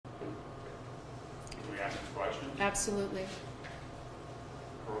Absolutely.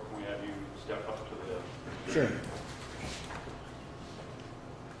 Or can we have you step up to the... Sure.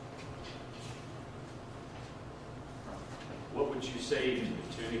 What would you say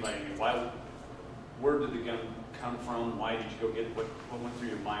to anybody? I mean, where did the gun come from? Why did you go get it? What went through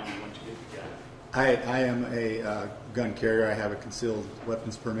your mind when you went to get the gun? I am a gun carrier. I have a concealed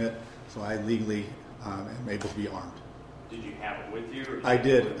weapons permit, so I legally am able to be armed. Did you have it with you? Or I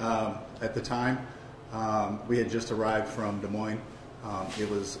did. At the time, we had just arrived from Des Moines. It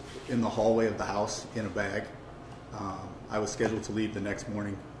was in the hallway of the house in a bag. I was scheduled to leave the next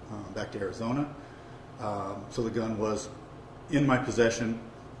morning back to Arizona. So the gun was in my possession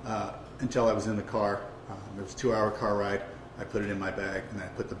until I was in the car. It was a 2-hour car ride. I put it in my bag, and I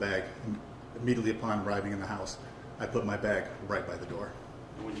put the bag immediately upon arriving in the house. I put my bag right by the door.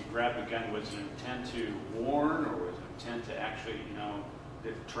 And when you grabbed the gun, was it an intent to warn, or was it an intent to actually,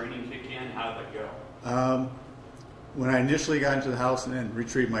 did training kick in? How did that go? When I initially got into the house and then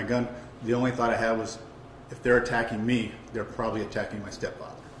retrieved my gun, the only thought I had was, if they're attacking me, they're probably attacking my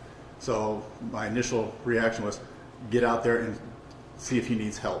stepfather. So my initial reaction was, get out there and see if he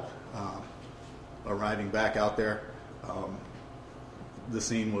needs help. Arriving back out there, the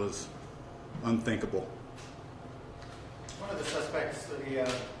scene was unthinkable. One of the suspects, the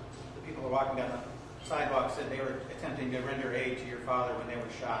people who were walking down the sidewalk, said they were attempting to render aid to your father when they were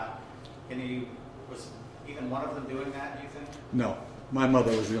shot. Was even one of them doing that, do you think? No. My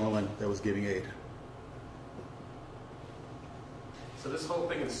mother was the only one that was giving aid. So this whole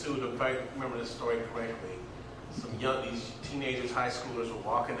thing ensued, if I remember this story correctly, these teenagers, high schoolers were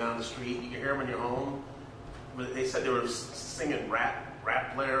walking down the street. You can hear them in your home. They said they were singing rap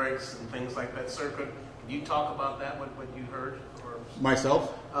lyrics and things like that. Sir, can you talk about that, what you heard? Or...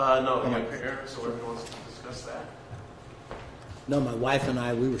 Myself? No, my parents, or everyone wants to discuss that. No, my wife and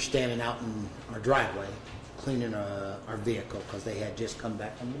I, we were standing out in our driveway cleaning our vehicle because they had just come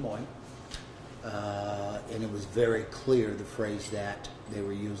back from Des Moines. And it was very clear, the phrase that they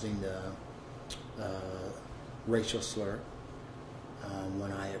were using, the racial slur.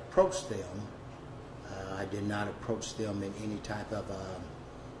 When I approached them, I did not approach them in any type of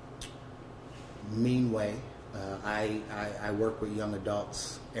mean way. I work with young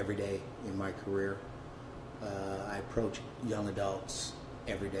adults every day in my career. I approach young adults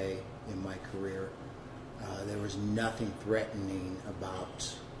every day in my career. There was nothing threatening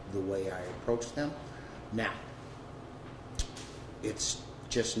about the way I approached them. Now, it's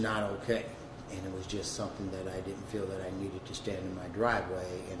just not okay. And it was just something that I didn't feel that I needed to stand in my driveway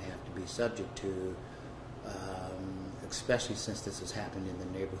and have to be subject to, especially since this has happened in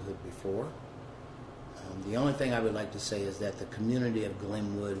the neighborhood before. The only thing I would like to say is that the community of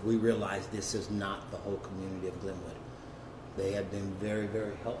Glenwood, we realize this is not the whole community of Glenwood. They have been very,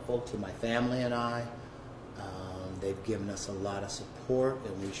 very helpful to my family and I. They've given us a lot of support,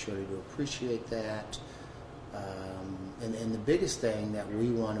 and we surely do appreciate that. And the biggest thing that we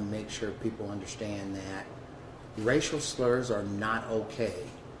want to make sure people understand that racial slurs are not okay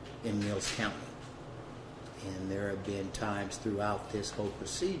in Mills County. And there have been times throughout this whole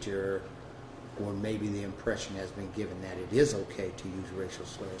procedure where maybe the impression has been given that it is okay to use racial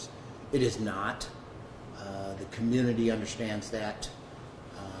slurs. It is not. The community understands that.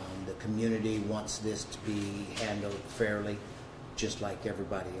 The community wants this to be handled fairly, just like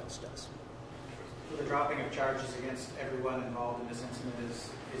everybody else does. So the dropping of charges against everyone involved in this incident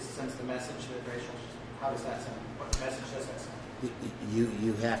sends the message that racial. How does that send? What message does that send?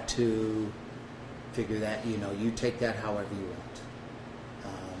 You have to figure that. You take that however you want.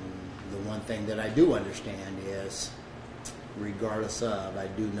 The one thing that I do understand is, regardless of, I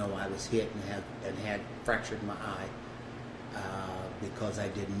do know I was hit and had fractured my eye because I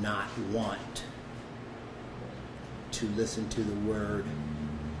did not want to listen to the word,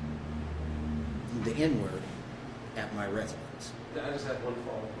 the N-word, at my residence. I just had one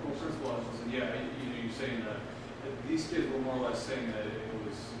follow-up. Well, first of all, you're saying that these kids were more or less saying that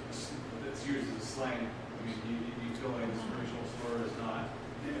it's used as a slang. I mean, you feel like this racial slur is not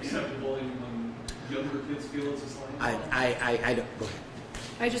acceptable even when younger kids feel it's a slang? I don't. Go ahead.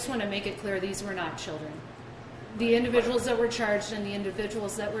 I just want to make it clear these were not children. The individuals that were charged and the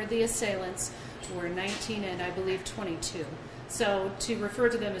individuals that were the assailants were 19 and I believe 22. So to refer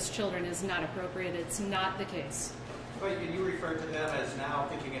to them as children is not appropriate. It's not the case. But you refer to them as now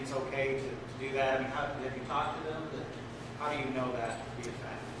thinking it's okay to do that. I mean, have you talked to them? How do you know that to be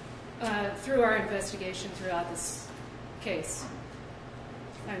a fact? Through our investigation throughout this case.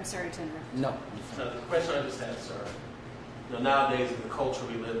 I'm sorry to interrupt. No. So the question I just had, sir, nowadays in the culture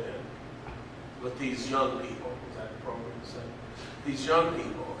we live in, with these young people, is that appropriate to say? These young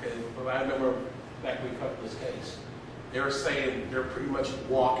people, okay, but I remember back when we covered this case, they were saying they're pretty much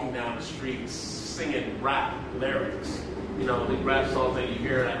walking down the streets singing rap lyrics. You know, the rap songs that you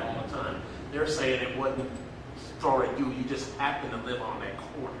hear that all the time. They're saying it wasn't thrown at you. You just happen to live on that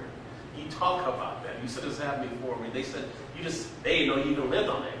corner. You talk about that. You said this happened before me. They said they didn't know you even lived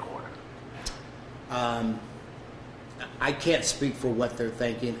on that corner. I can't speak for what they're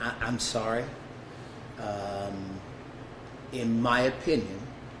thinking. I'm sorry. In my opinion,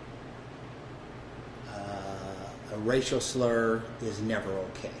 a racial slur is never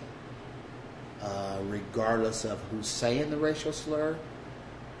okay. Regardless of who's saying the racial slur,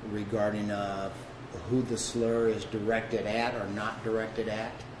 regarding who the slur is directed at or not directed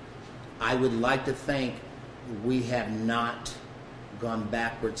at. I would like to think we have not gone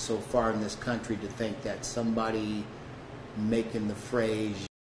backwards so far in this country to think that somebody making the phrase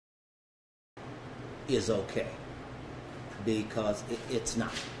is okay, because it's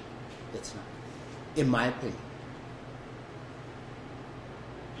not. It's not, in my opinion.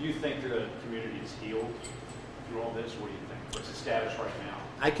 Do you think the community is healed through all this? What do you think? What's the status right now?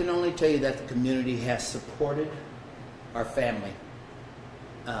 I can only tell you that the community has supported our family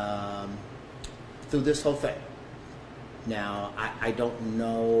through this whole thing. Now, I don't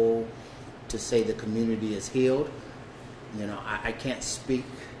know to say the community is healed. You know, I can't speak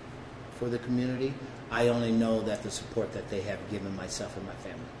for the community. I only know that the support that they have given myself and my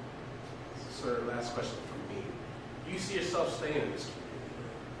family. Sir, last question from me. Do you see yourself staying in this community?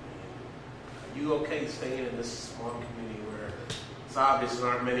 Are you okay staying in this small community where it's obvious there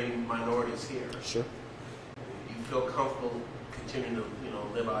aren't many minorities here? Sure. Do you feel comfortable continuing to,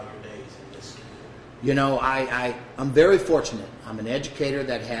 live out your days in this community? You know, I'm very fortunate. I'm an educator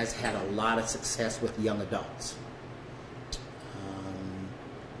that has had a lot of success with young adults.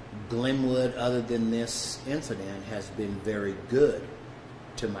 Glenwood, other than this incident, has been very good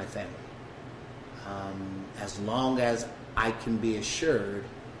to my family. As long as I can be assured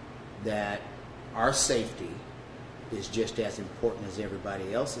that our safety is just as important as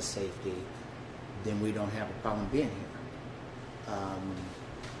everybody else's safety, then we don't have a problem being here.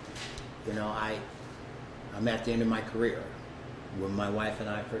 I'm at the end of my career. When my wife and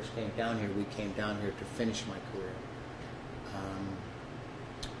I first came down here, we came down here to finish my career.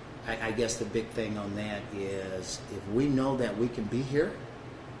 I guess the big thing on that is if we know that we can be here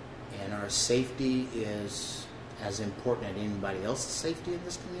and our safety is as important as anybody else's safety in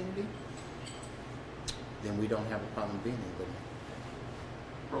this community, then we don't have a problem being in Glenwood.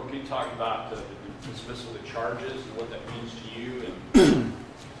 Bro, can you talk about the dismissal of the charges and what that means to you and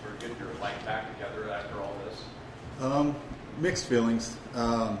sort of get your life back together after all this? Mixed feelings.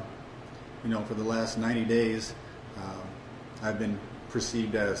 For the last 90 days, I've been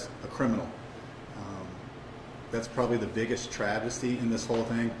perceived as a criminal. That's probably the biggest travesty in this whole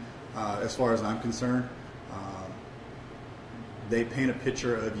thing, as far as I'm concerned. They paint a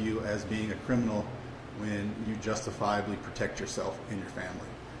picture of you as being a criminal when you justifiably protect yourself and your family.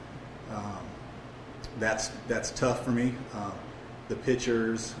 That's tough for me. The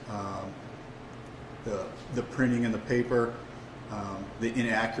pictures, the printing in the paper, the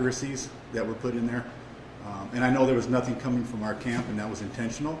inaccuracies that were put in there. And I know there was nothing coming from our camp, and that was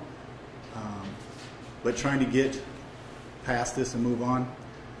intentional. But trying to get past this and move on,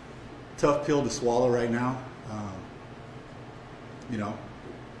 tough pill to swallow right now.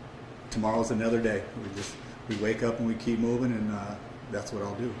 Tomorrow's another day. We wake up and we keep moving, and that's what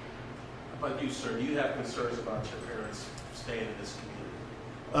I'll do. How about you, sir? Do you have concerns about your parents staying in this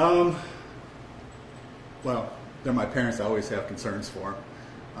community? Well, they're my parents. I always have concerns for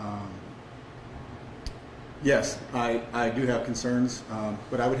them. Yes, I do have concerns,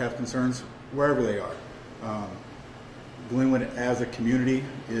 but I would have concerns wherever they are. Glenwood as a community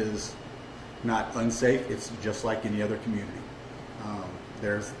is not unsafe. It's just like any other community.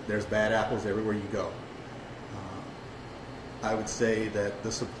 There's bad apples everywhere you go. I would say that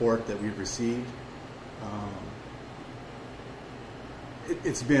the support that we've received,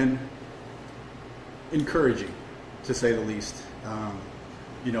 it's been encouraging, to say the least.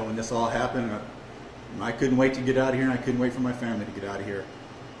 When this all happened, I couldn't wait to get out of here, and I couldn't wait for my family to get out of here.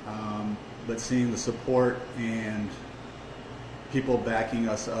 But seeing the support and people backing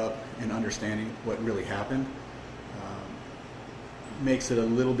us up and understanding what really happened makes it a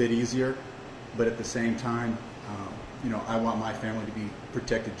little bit easier. But at the same time, I want my family to be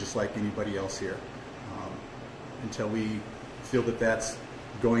protected just like anybody else here. Until we feel that that's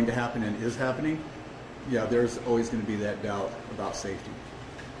going to happen and is happening, there's always going to be that doubt about safety.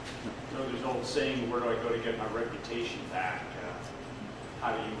 There's an old saying, where do I go to get my reputation back?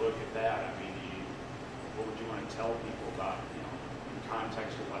 How do you look at that? I mean, what would you want to tell people about, in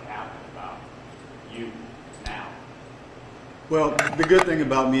context of what happened, about you now? Well, the good thing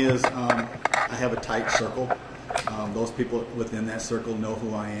about me is I have a tight circle. Those people within that circle know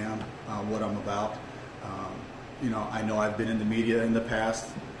who I am, what I'm about. I know I've been in the media in the past.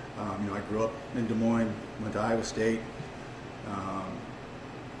 I grew up in Des Moines, went to Iowa State.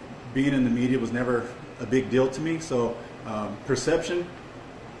 Being in the media was never a big deal to me, so perception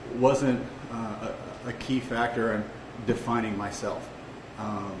wasn't a key factor in defining myself.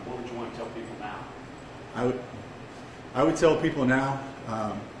 What would you want to tell people now? I would tell people now,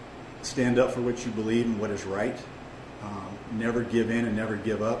 stand up for what you believe and what is right. Never give in and never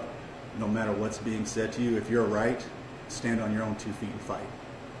give up, no matter what's being said to you. If you're right, stand on your own 2 feet and fight.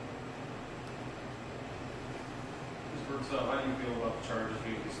 Mr. Birdsell, how do you feel about the charges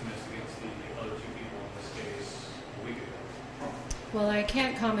being dismissed against the other 2 people in this case a week ago? Well, I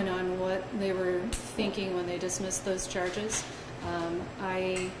can't comment on what they were thinking when they dismissed those charges.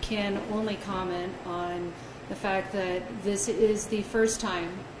 I can only comment on the fact that this is the first time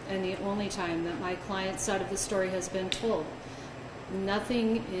and the only time that my client's side of the story has been told.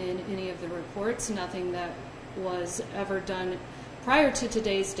 Nothing in any of the reports, nothing that was ever done prior to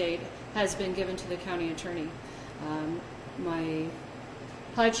today's date has been given to the county attorney. My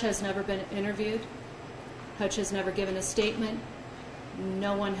Hutch has never been interviewed. Hutch has never given a statement.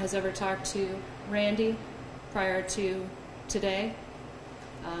 No one has ever talked to Randy prior to today.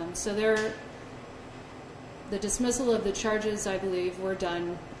 So the dismissal of the charges, I believe, were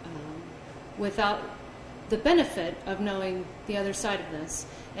done without the benefit of knowing the other side of this.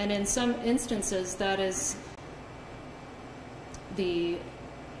 And in some instances, that is the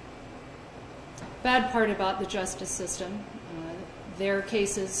bad part about the justice system. Their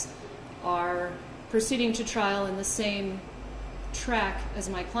cases are proceeding to trial in the same track as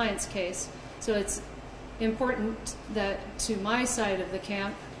my client's case. So it's important that to my side of the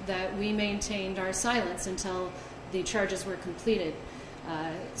camp that we maintained our silence until the charges were completed.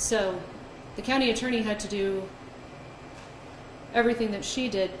 So the county attorney had to do everything that she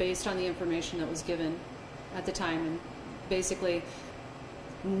did based on the information that was given at the time, and basically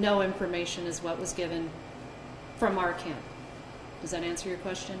no information is what was given from our camp. Does that answer your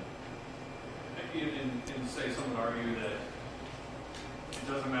question? And say someone would argue that it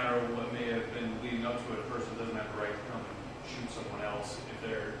doesn't matter what may have been leading up to it, a person doesn't have the right to come and shoot someone else if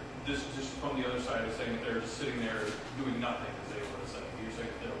they're just from the other side of saying that they're sitting there doing nothing, as they would say. You're saying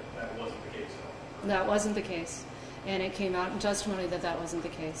that wasn't the case at all? That wasn't the case, and it came out in testimony that that wasn't the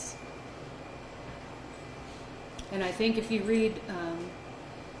case. And I think if you read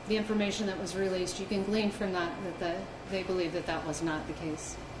the information that was released, you can glean from that that they believe that that was not the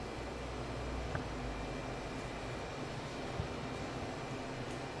case.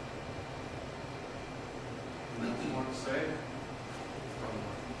 Anything more to say?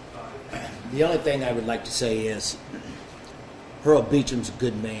 The only thing I would like to say is Hurl Beechum's a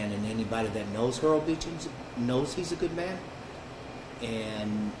good man, and anybody that knows Hurl Beechum knows he's a good man.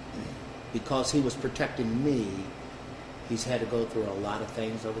 And because he was protecting me, he's had to go through a lot of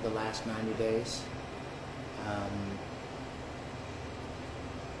things over the last 90 days.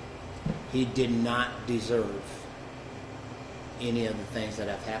 He did not deserve any of the things that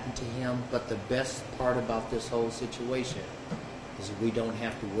have happened to him, but the best part about this whole situation is we don't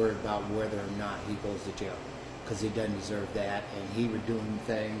have to worry about whether or not he goes to jail, because he doesn't deserve that, and he was doing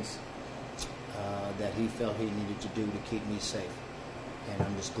things that he felt he needed to do to keep me safe. And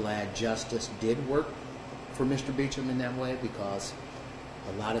I'm just glad justice did work for Mr. Beechum in that way, because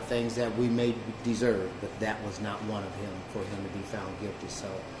a lot of things that we may deserve, but that was not one of him for him to be found guilty. So,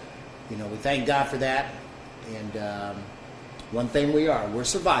 we thank God for that. And one thing we're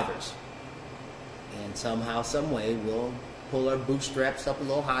survivors. And somehow, some way, we'll pull our bootstraps up a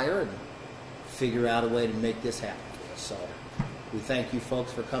little higher and figure out a way to make this happen for us. So we thank you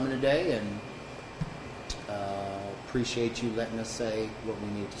folks for coming today, and appreciate you letting us say what we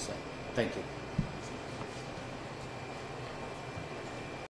need to say. Thank you.